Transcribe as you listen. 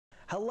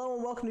Hello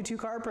and welcome to Two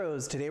Car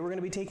Pros. Today we're going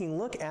to be taking a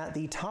look at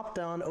the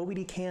Topdon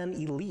OBD Can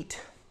Elite.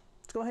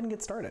 Let's go ahead and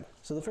get started.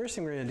 So the first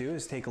thing we're going to do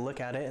is take a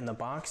look at it in the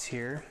box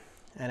here.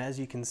 And as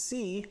you can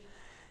see,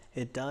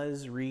 it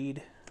does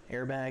read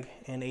airbag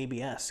and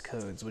ABS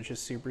codes, which is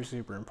super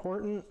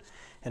important.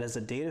 It has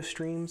a data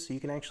stream, so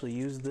you can actually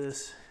use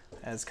this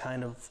as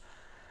kind of,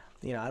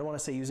 I don't want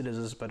to say use it as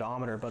a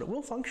speedometer, but it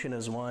will function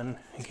as one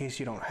in case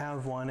you don't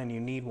have one and you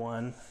need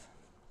one,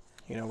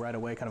 right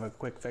away, kind of a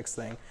quick fix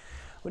thing.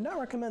 Would not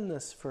recommend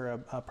this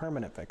for a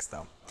permanent fix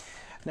though.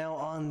 Now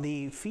on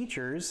the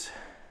features,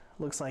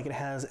 looks like it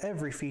has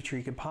every feature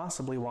you could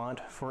possibly want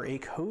for a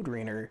code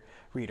reader.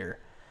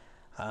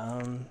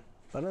 But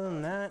other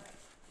than that,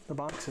 the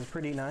box is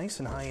pretty nice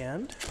and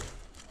high-end.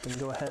 We can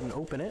go ahead and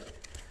open it.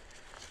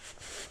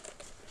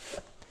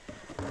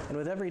 And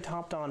with every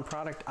Topdon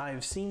product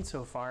I've seen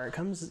so far, it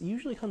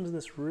usually comes in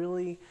this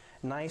really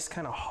nice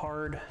kind of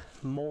hard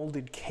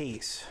molded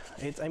case.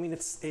 It's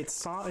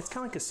soft. It's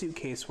kind of like a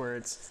suitcase where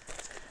it's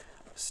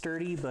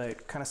sturdy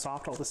but kind of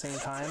soft all at the same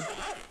time.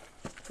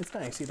 It's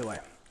nice either way.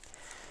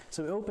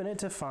 So we open it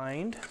to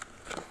find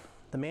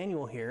the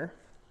manual here.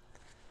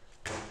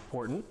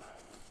 Important.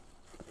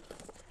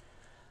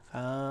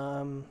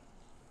 A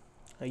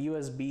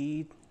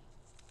USB,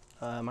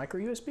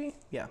 micro USB?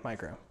 Yeah,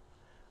 micro.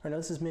 Or no,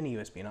 this is mini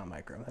USB, not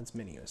micro. That's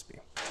mini USB.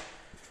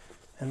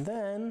 And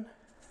then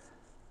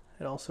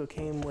it also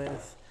came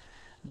with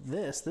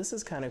this. This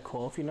is kind of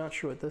cool. If you're not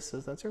sure what this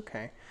is, that's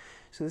okay.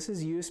 So this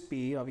is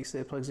USB. Obviously,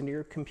 it plugs into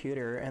your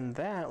computer, and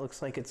that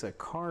looks like it's a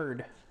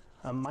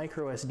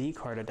micro SD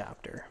card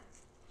adapter.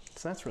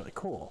 So that's really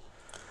cool.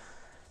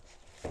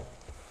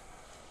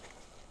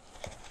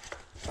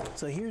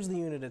 So here's the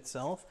unit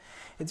itself.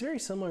 It's very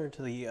similar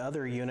to the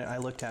other unit I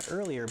looked at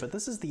earlier, but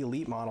this is the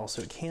Elite model,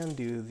 so it can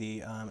do the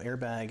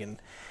airbag and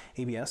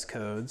ABS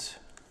codes.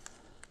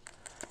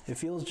 It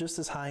feels just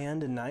as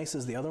high-end and nice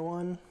as the other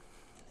one.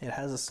 It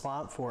has a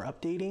slot for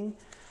updating,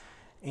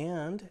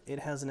 and it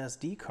has an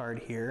SD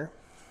card here.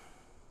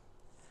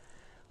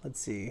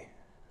 Let's see,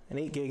 an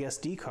 8 gig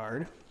SD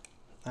card.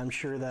 I'm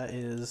sure that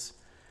is,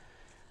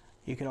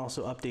 you can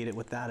also update it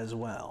with that as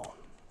well.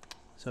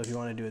 So if you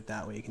want to do it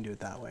that way, you can do it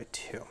that way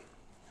too.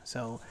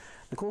 So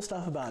the cool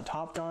stuff about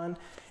Topdon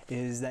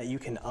is that you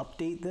can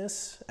update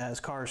this as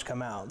cars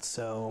come out.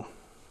 So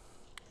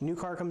new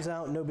car comes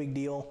out, no big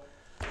deal.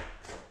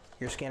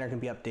 Your scanner can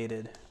be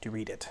updated to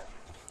read it.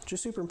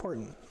 Just super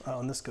important.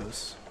 Oh, and this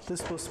was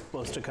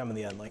supposed to come in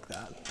the end like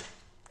that.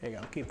 There you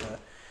go.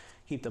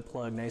 Keep the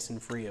plug nice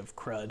and free of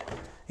crud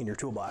in your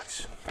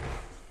toolbox.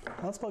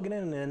 Let's plug it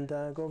in and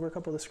go over a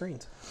couple of the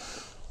screens.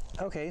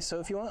 Okay, so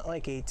if you want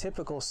like a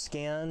typical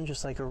scan,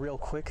 just like a real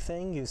quick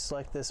thing, you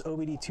select this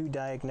OBD2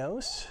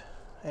 diagnose,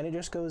 and it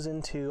just goes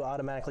into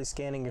automatically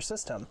scanning your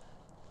system.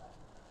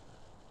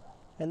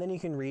 And then you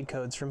can read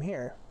codes from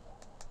here.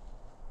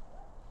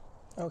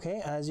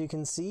 Okay, as you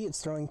can see,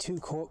 it's throwing two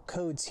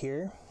codes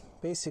here,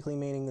 basically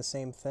meaning the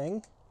same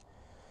thing.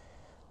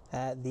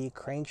 At the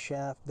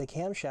crankshaft, the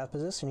camshaft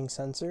positioning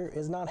sensor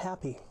is not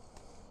happy.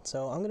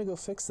 So I'm gonna go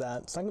fix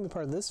that. It's not gonna be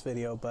part of this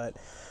video, but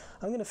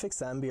I'm gonna fix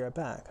that and be right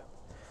back.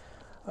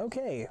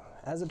 Okay,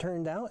 as it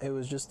turned out, it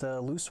was just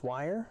a loose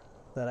wire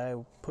that I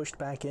pushed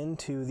back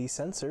into the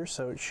sensor,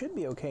 so it should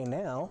be okay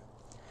now.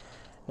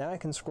 Now I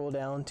can scroll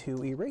down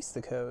to erase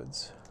the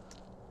codes.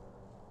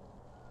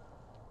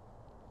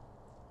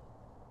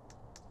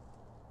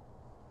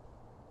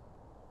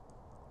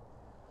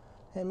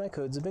 And my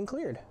codes have been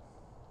cleared.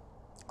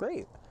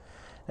 Great.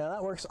 Now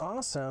that works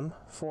awesome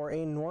for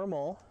a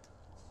normal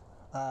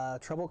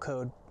trouble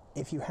code.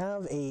 If you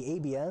have a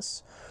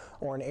ABS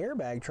or an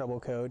airbag trouble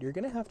code, you're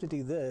going to have to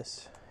do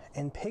this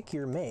and pick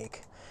your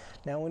make.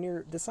 Now when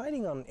you're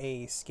deciding on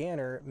a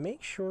scanner,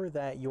 make sure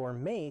that your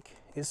make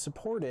is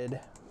supported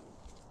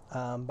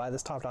by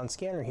this Topdon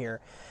scanner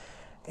here.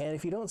 And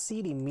if you don't see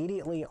it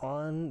immediately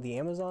on the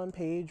Amazon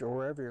page or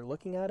wherever you're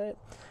looking at it,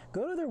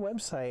 go to their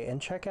website and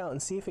check out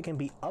and see if it can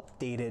be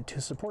updated to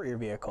support your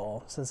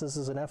vehicle. Since this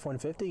is an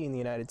F-150 in the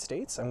United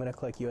States, I'm going to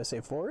click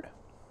USA Forward,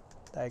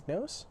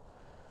 diagnose.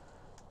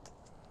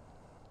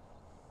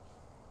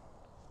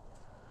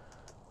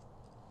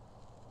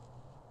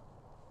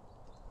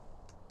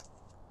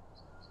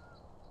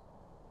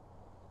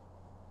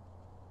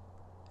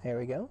 There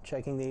we go,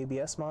 checking the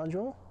ABS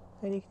module,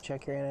 and you can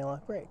check your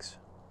anti-lock brakes.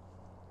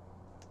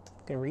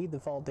 You can read the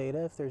fault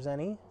data if there's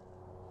any.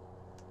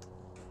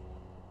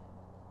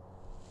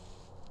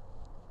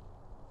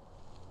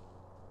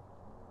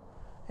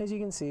 As you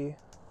can see,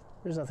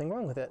 there's nothing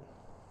wrong with it.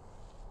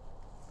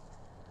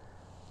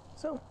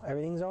 So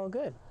everything's all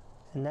good.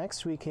 And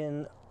next we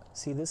can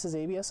see this is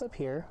ABS up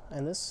here,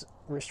 and this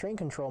restraint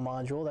control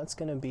module, that's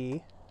going to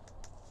be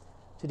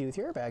to do with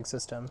your airbag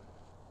system.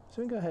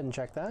 So we can go ahead and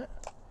check that.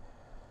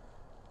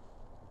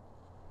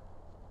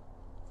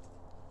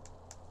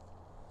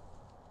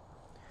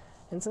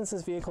 And since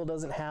this vehicle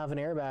doesn't have an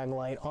airbag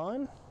light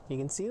on, you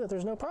can see that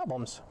there's no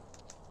problems.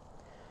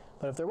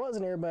 But if there was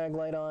an airbag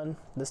light on,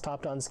 this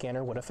Topdon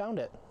scanner would have found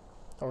it,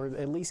 or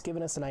at least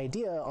given us an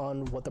idea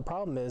on what the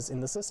problem is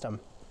in the system.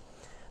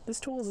 this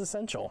tool is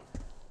essential.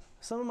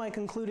 Some of my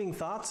concluding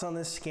thoughts on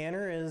this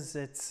scanner is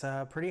it's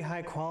pretty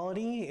high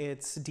quality,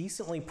 it's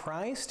decently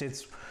priced,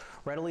 it's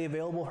readily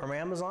available from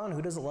Amazon.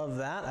 Who doesn't love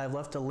that? I've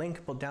left a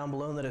link down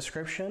below in the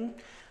description.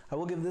 I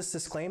will give this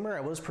disclaimer,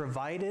 I was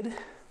provided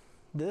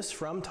this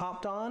from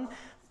Topdon,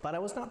 but I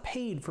was not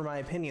paid for my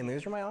opinion.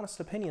 These are my honest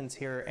opinions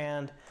here,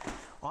 and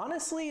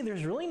honestly,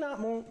 there's really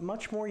not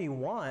much more you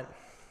want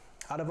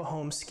out of a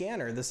home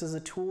scanner. This is a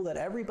tool that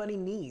everybody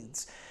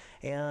needs,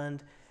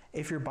 and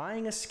if you're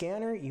buying a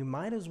scanner, you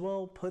might as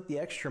well put the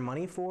extra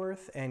money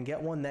forth and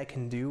get one that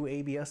can do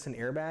ABS and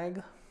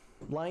airbag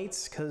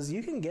lights, because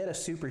you can get a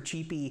super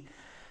cheapy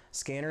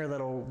scanner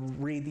that'll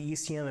read the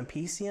ECM and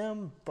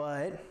PCM,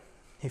 but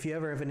if you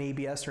ever have an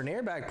ABS or an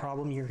airbag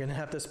problem, you're gonna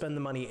have to spend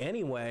the money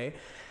anyway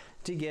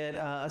to get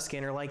a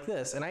scanner like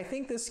this. And I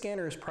think this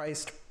scanner is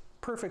priced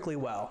perfectly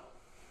well,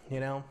 you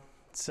know?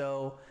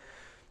 So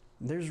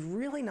there's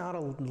really not a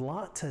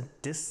lot to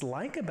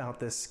dislike about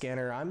this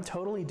scanner. I'm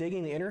totally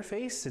digging the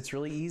interface. It's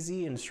really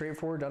easy and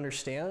straightforward to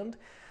understand.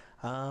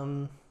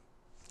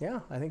 Yeah,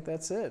 I think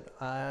that's it.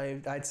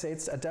 I'd say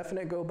it's a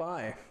definite go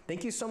buy.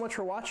 Thank you so much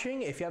for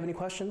watching. If you have any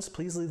questions,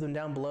 please leave them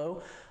down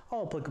below.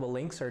 All applicable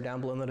links are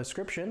down below in the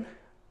description,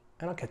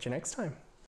 and I'll catch you next time.